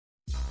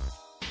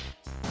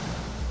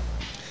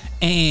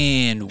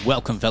And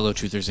welcome, fellow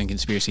truthers and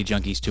conspiracy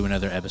junkies, to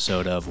another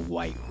episode of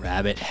White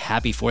Rabbit.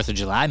 Happy 4th of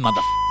July,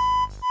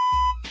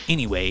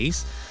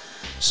 Anyways,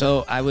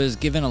 so I was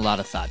given a lot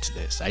of thought to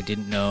this. I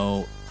didn't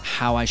know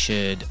how I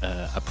should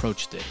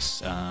approach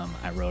this.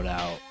 I wrote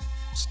out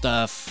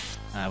stuff.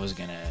 I was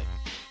going to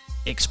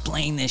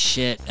explain this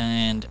shit,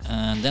 and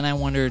then I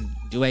wondered,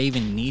 do I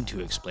even need to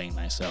explain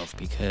myself?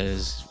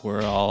 Because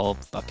we're all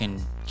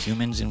fucking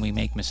humans and we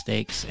make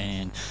mistakes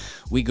and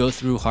we go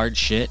through hard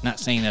shit. Not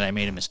saying that I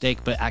made a mistake,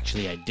 but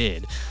actually I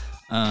did.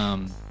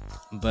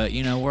 But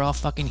you know, we're all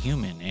fucking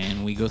human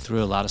and we go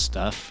through a lot of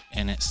stuff,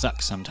 and it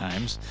sucks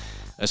sometimes,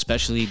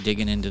 especially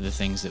digging into the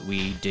things that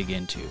we dig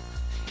into.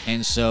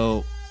 And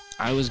so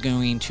I was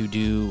going to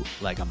do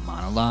like a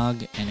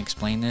monologue and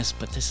explain this,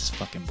 but this is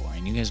fucking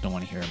boring. You guys don't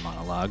want to hear a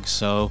monologue.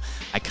 So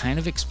I kind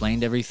of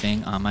explained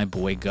everything on my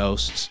boy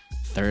Ghost's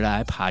Third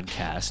Eye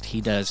podcast.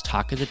 He does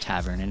Talk of the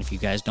Tavern, and if you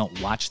guys don't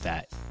watch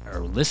that or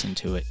listen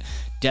to it,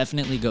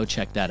 definitely go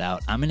check that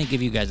out. I'm going to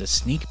give you guys a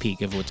sneak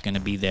peek of what's going to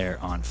be there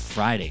on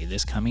Friday,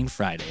 this coming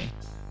Friday,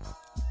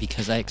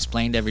 because I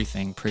explained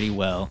everything pretty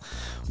well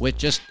with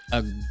just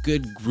a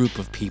good group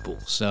of people.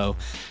 So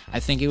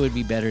I think it would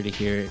be better to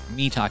hear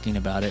me talking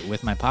about it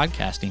with my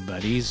podcasting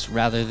buddies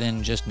rather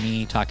than just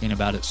me talking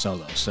about it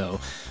solo. So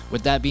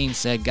with that being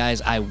said,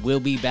 guys, I will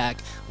be back.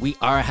 We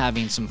are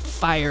having some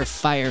fire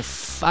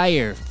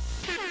fucking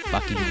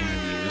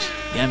interviews.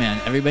 Yeah,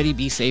 man, everybody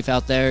be safe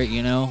out there,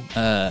 you know.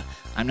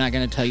 I'm not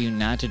going to tell you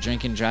not to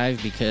drink and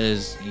drive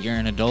because you're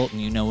an adult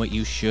and you know what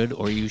you should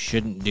or you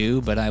shouldn't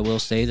do, but I will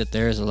say that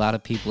there's a lot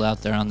of people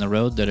out there on the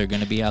road that are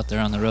going to be out there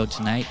on the road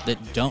tonight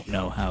that don't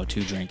know how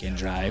to drink and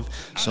drive,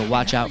 so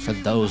watch out for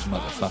those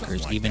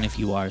motherfuckers, even if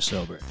you are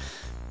sober.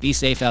 Be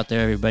safe out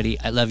there, everybody.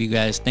 I love you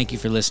guys. Thank you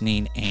for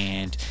listening,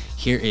 and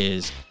here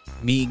is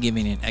me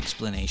giving an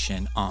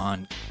explanation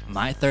on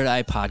my Third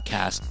Eye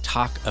podcast,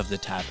 Talk of the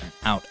Tavern,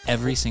 out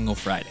every single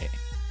Friday.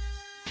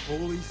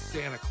 Holy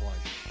Santa Claus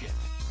shit.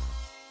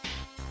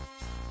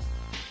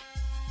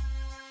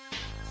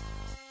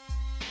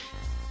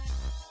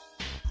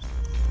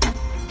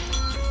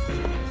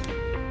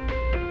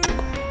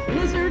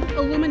 Lizard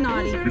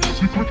Illuminati. Its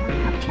secret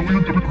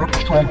reptilian democratic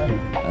stronghold.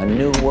 A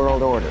new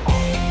world order.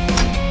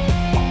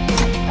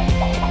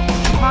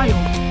 Child.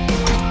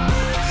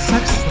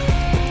 Sex slave.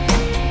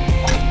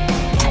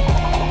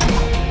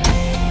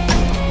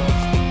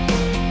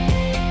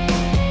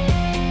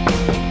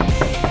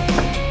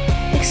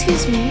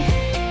 Excuse me.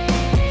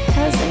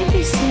 Has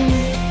anybody seen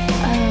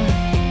a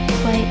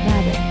white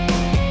rabbit?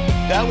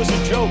 That was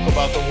a joke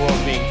about the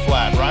world being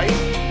flat, right?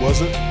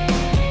 Was it?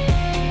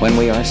 When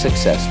we are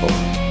successful,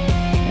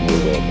 and we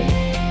will be,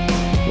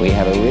 we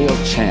have a real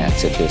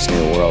chance at this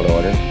new world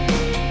order.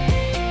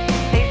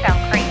 They sound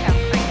crazy,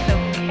 so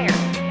who cares?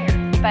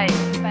 But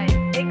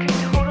it could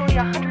totally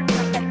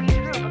 100% be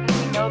true because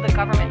we know the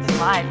government's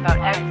lies about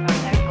every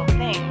single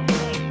thing.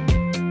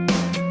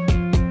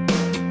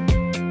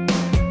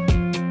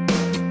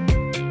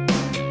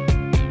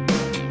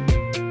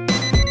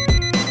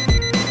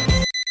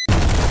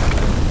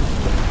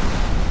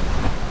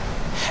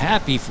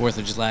 Happy 4th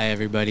of July,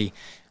 everybody.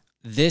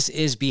 This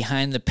is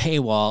behind the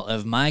paywall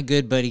of my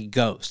good buddy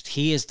Ghost.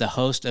 He is the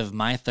host of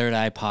My Third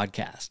Eye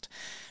podcast.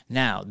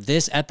 Now,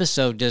 this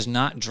episode does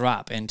not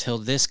drop until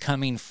this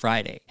coming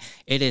Friday.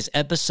 It is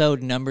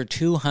episode number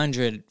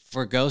 200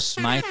 for Ghost's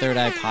My Third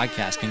Eye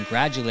podcast.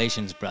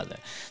 Congratulations, brother.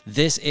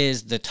 This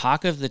is the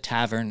Talk of the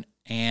Tavern.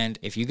 And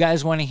if you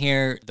guys want to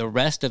hear the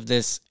rest of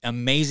this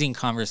amazing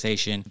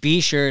conversation,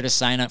 be sure to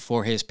sign up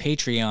for his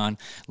Patreon.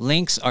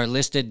 Links are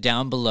listed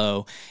down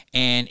below,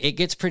 and it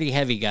gets pretty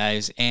heavy,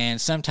 guys. And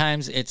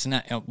sometimes it's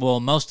not, well,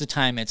 most of the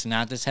time it's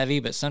not this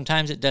heavy, but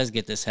sometimes it does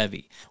get this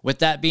heavy. With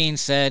that being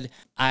said,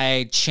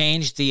 I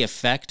changed the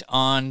effect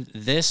on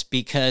this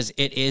because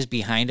it is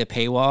behind a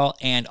paywall,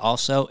 and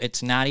also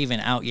it's not even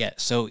out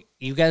yet. So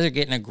you guys are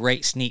getting a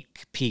great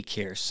sneak peek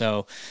here.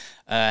 So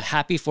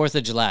happy 4th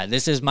of July.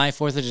 This is my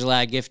 4th of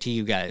July gift to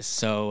you guys.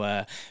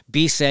 So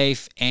be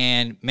safe,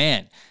 and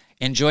man,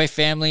 enjoy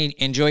family,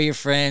 enjoy your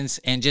friends,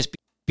 and just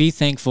be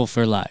thankful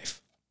for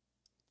life.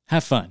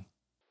 Have fun.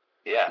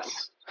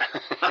 Yes.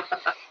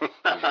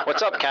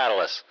 What's up,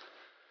 Catalyst?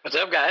 What's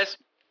up, guys?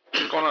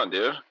 What's going on,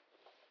 dude?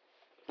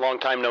 Long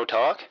time no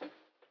talk?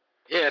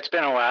 Yeah, it's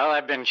been a while.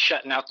 I've been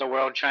shutting out the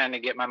world trying to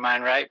get my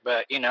mind right,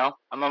 but, you know,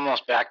 I'm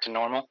almost back to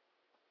normal.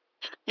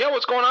 Yeah,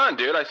 what's going on,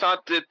 dude? I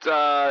thought that,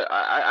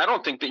 I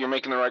don't think that you're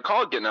making the right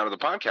call getting out of the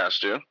podcast,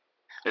 dude.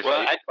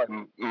 I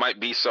might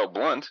be so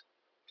blunt.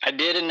 I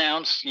did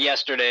announce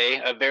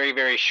yesterday a very,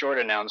 very short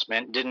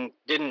announcement. Didn't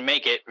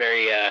make it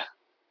very,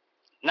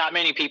 not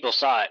many people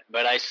saw it,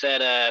 but I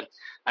said,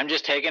 I'm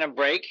just taking a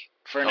break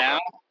for now,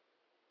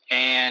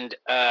 and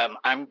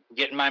I'm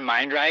getting my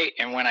mind right,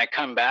 and when I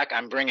come back,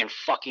 I'm bringing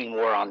fucking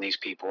war on these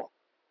people.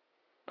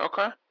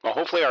 Okay. Well,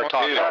 hopefully our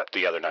talk helped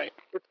the other night.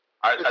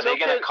 Are they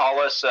going to call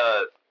us,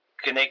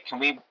 can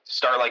we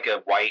start like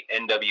a white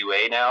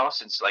NWA now,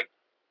 since like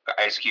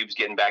Ice Cube's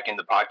getting back in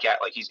the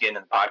podcast, like he's getting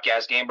in the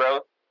podcast game,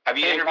 bro? Have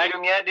you interviewed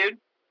him yet, dude?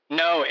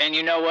 No, and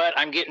you know what?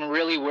 I'm getting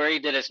really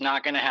worried that it's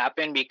not going to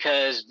happen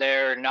because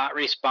they're not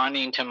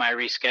responding to my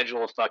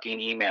rescheduled fucking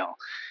email.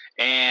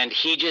 And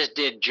he just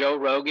did Joe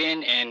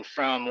Rogan, and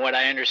from what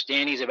I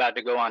understand, he's about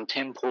to go on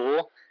Tim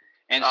Pool.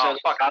 And so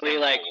they're probably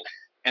like,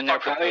 and they're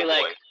probably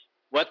like,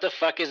 what the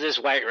fuck is this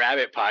White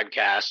Rabbit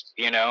podcast?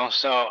 You know?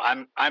 So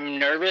I'm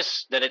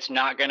nervous that it's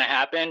not going to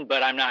happen,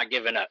 but I'm not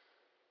giving up.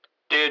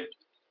 Dude,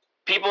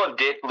 people have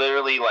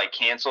literally like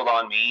canceled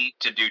on me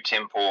to do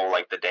Tim Pool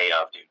like the day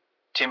of, dude.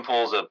 Tim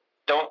Pool's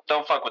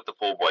don't fuck with the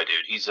pool boy,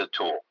 dude. He's a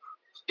tool.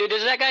 Dude,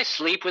 does that guy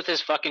sleep with his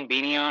fucking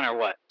beanie on or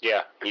what?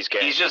 Yeah, he's gay.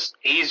 He's just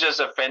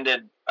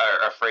offended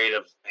or afraid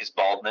of his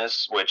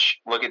baldness, which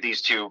look at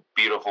these two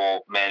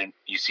beautiful men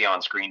you see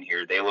on screen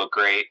here. They look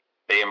great.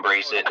 They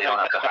embrace it. They don't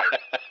have to hide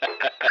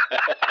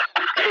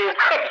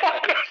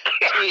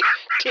it.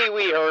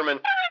 T-Wee Herman.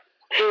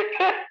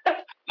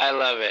 I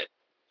love it.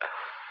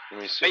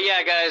 But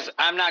yeah, guys,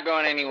 I'm not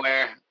going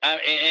anywhere.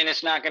 And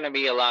it's not going to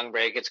be a long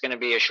break. It's going to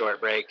be a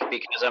short break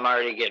because I'm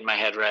already getting my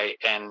head right.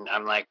 And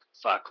I'm like,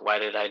 fuck, why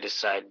did I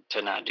decide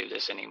to not do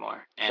this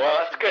anymore? And well,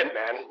 that's good,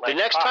 man. Like, the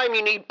next time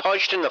you need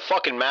punched in the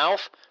fucking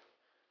mouth,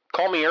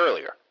 call me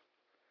earlier.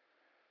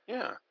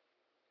 Yeah.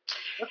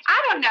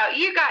 I don't know.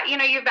 You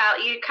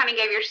kind of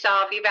gave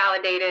yourself, you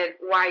validated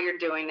why you're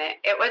doing it.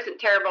 It wasn't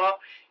terrible.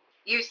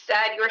 You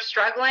said you were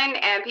struggling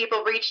and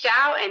people reached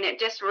out and it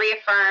just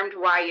reaffirmed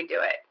why you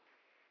do it.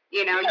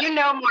 You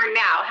know more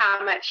now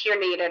how much you're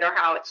needed or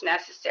how it's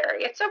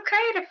necessary. It's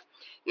okay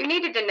you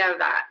needed to know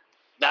that.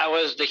 That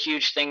was the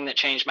huge thing that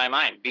changed my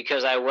mind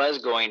because I was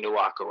going to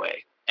walk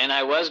away. And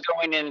I was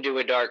going into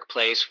a dark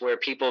place where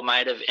people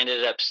might have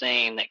ended up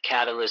saying that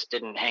Catalyst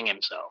didn't hang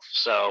himself.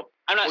 So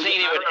I'm not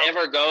saying it would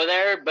ever go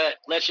there, but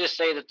let's just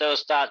say that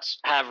those thoughts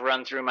have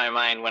run through my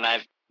mind when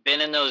I've been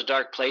in those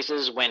dark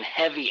places when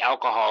heavy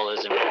alcohol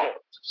is involved.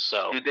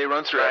 So dude, they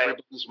run through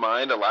everybody's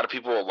mind. A lot of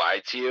people will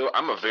lie to you.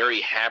 I'm a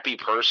very happy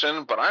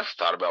person, but I've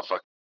thought about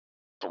fucking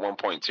at one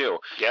point too.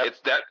 Yeah,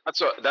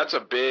 that's a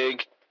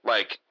big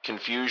like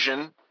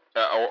confusion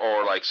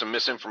or like some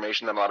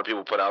misinformation that a lot of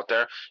people put out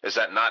there is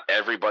that not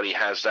everybody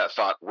has that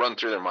thought run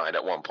through their mind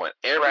at one point.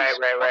 Every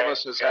one of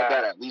us has had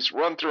that at least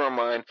run through our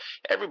mind.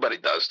 Everybody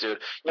does, dude.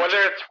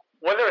 Whether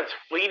it's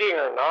fleeting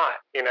or not,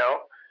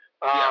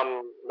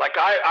 like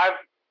I've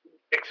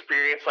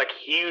experienced like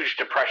huge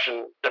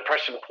depression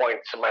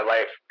points in my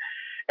life,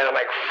 and I'm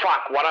like,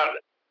 fuck,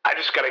 I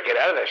just gotta get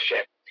out of this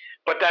shit.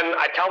 But then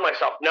I tell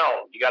myself,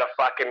 no, you gotta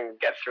fucking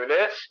get through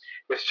this.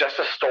 It's just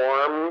a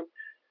storm.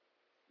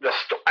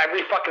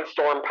 Every fucking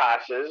storm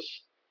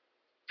passes,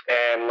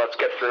 and let's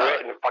get through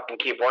it and fucking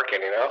keep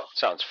working.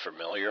 Sounds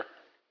familiar.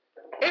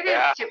 It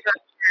is super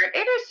hard.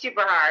 It is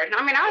super hard.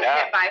 I mean, I was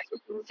hit by a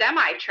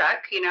semi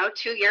truck,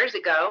 2 years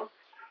ago,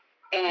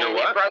 and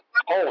it broke.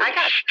 I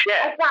got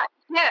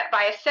hit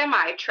by a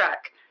semi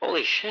truck.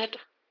 Holy shit!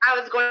 I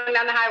was going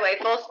down the highway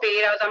full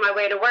speed. I was on my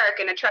way to work,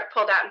 and a truck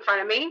pulled out in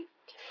front of me,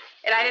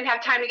 and I didn't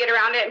have time to get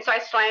around it, and so I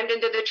slammed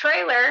into the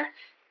trailer.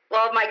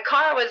 Well, my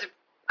car was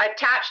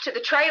attached to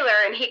the trailer,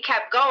 and he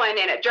kept going,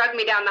 and it dragged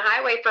me down the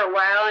highway for a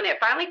while, and it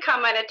finally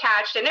come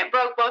unattached, and it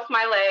broke both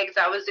my legs.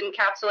 I was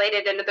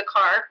encapsulated into the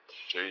car.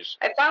 Jeez.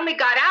 I finally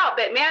got out,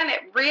 but man,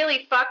 it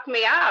really fucked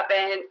me up,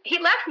 and he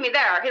left me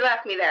there,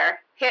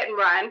 hit and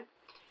run.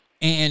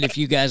 And if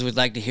you guys would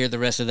like to hear the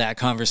rest of that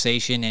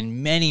conversation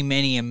and many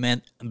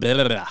amazing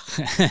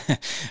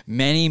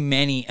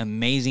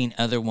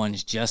other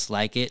ones just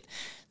like it,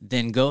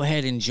 then go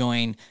ahead and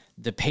join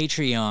the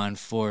Patreon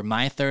for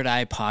My Third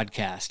Eye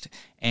podcast.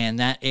 And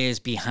that is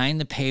behind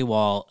the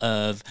paywall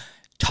of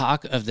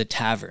Talk of the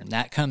Tavern.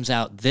 That comes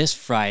out this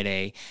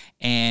Friday,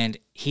 and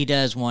he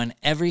does one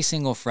every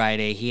single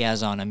Friday. He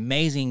has on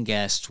amazing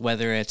guests,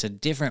 whether it's a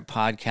different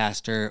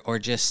podcaster or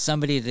just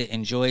somebody that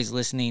enjoys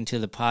listening to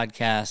the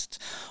podcast,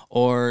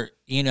 or,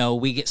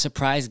 we get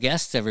surprise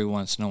guests every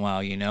once in a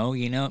while,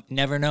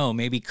 never know.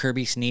 Maybe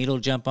Kirby Sneed will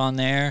jump on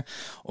there,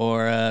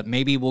 or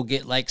maybe we'll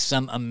get like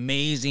some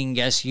amazing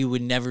guests you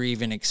would never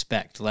even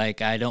expect.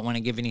 Like, I don't want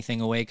to give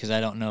anything away because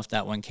I don't know if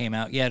that one came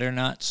out yet or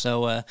not.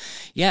 So,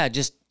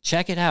 just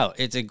check it out.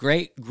 It's a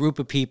great group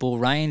of people.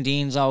 Ryan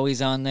Dean's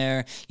always on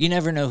there. You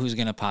never know who's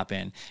going to pop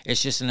in.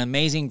 It's just an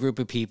amazing group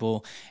of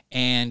people.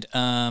 And,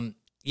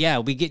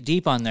 we get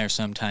deep on there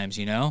sometimes,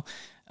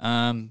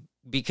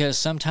 because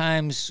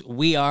sometimes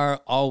we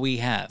are all we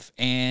have.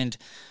 And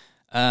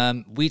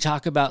we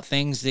talk about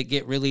things that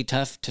get really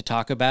tough to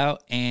talk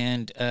about,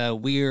 and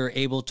we are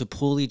able to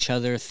pull each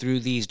other through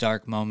these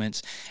dark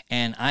moments.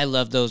 And I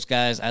love those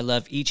guys. I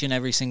love each and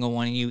every single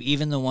one of you,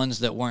 even the ones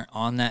that weren't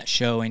on that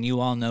show, and you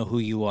all know who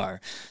you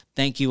are.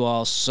 Thank you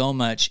all so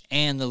much,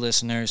 and the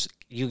listeners,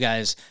 you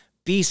guys,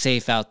 be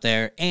safe out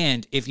there.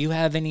 And if you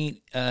have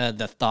any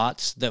the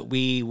thoughts that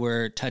we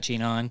were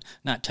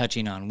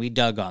we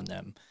dug on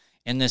them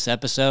in this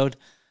episode,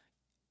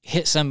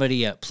 hit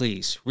somebody up,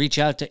 please. Reach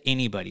out to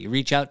anybody.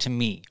 Reach out to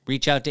me.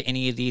 Reach out to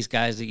any of these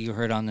guys that you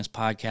heard on this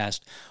podcast.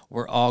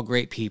 We're all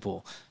great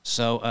people.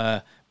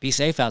 So Be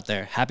safe out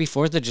there. Happy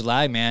 4th of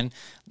July, man.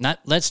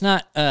 Let's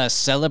not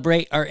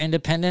celebrate our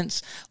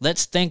independence.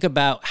 Let's think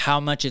about how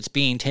much it's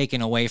being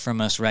taken away from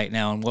us right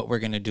now and what we're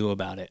going to do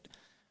about it.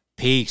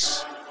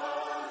 Peace.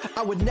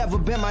 I would never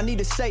bend my knee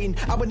to Satan.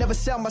 I would never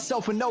sell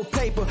myself for no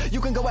paper. You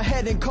can go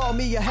ahead and call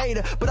me a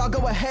hater, but I'll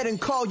go ahead and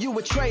call you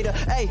a traitor.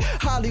 Hey,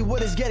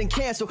 Hollywood is getting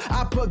canceled.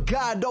 I put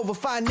God over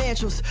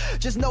financials.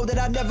 Just know that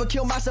I never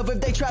kill myself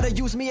if they try to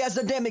use me as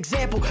a damn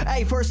example.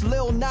 Hey, first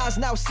Lil Nas,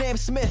 now Sam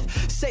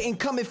Smith. Satan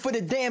coming for the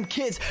damn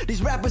kids.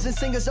 These rappers and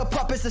singers are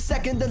puppets. The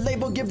second the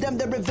label give them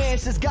their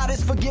advances, God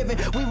is forgiven.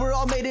 We were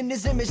all made in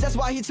his image. That's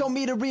why he told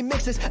me to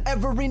remix this.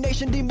 Every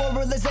nation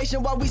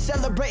demoralization while we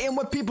celebrating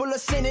when people are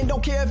sinning.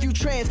 Don't care if you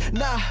trans.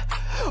 Nah,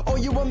 or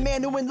you a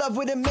man who in love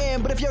with a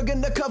man. But if you're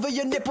gonna cover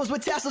your nipples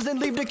with tassels and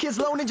leave the kids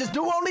alone and just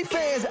do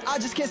OnlyFans, I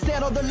just can't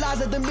stand all the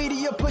lies of the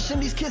media pushing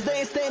these kids. They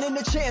ain't standing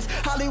a chance.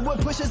 Hollywood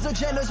pushes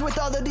agendas with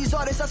all of these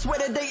artists. I swear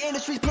that they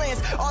industry's plans.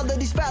 All of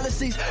these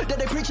fallacies that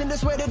they preaching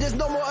this way, that there's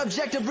no more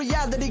objective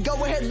reality. Go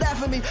ahead,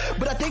 laugh at me,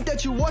 but I think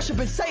that you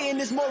worshiping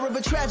Satan is more of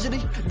a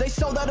tragedy. They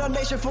sold out our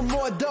nation for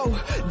more dough.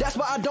 That's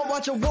why I don't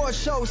watch award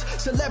shows.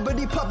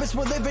 Celebrity puppets,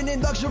 we're living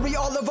in luxury.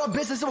 All of our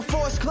business will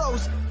force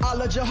closed.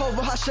 Allah,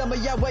 Jehovah, Hashem,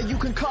 Yahweh, you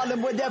can call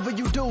him whatever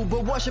you do,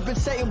 but worshiping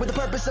Satan with the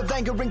purpose of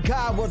angering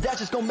God, well, that's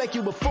just gonna make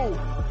you a fool.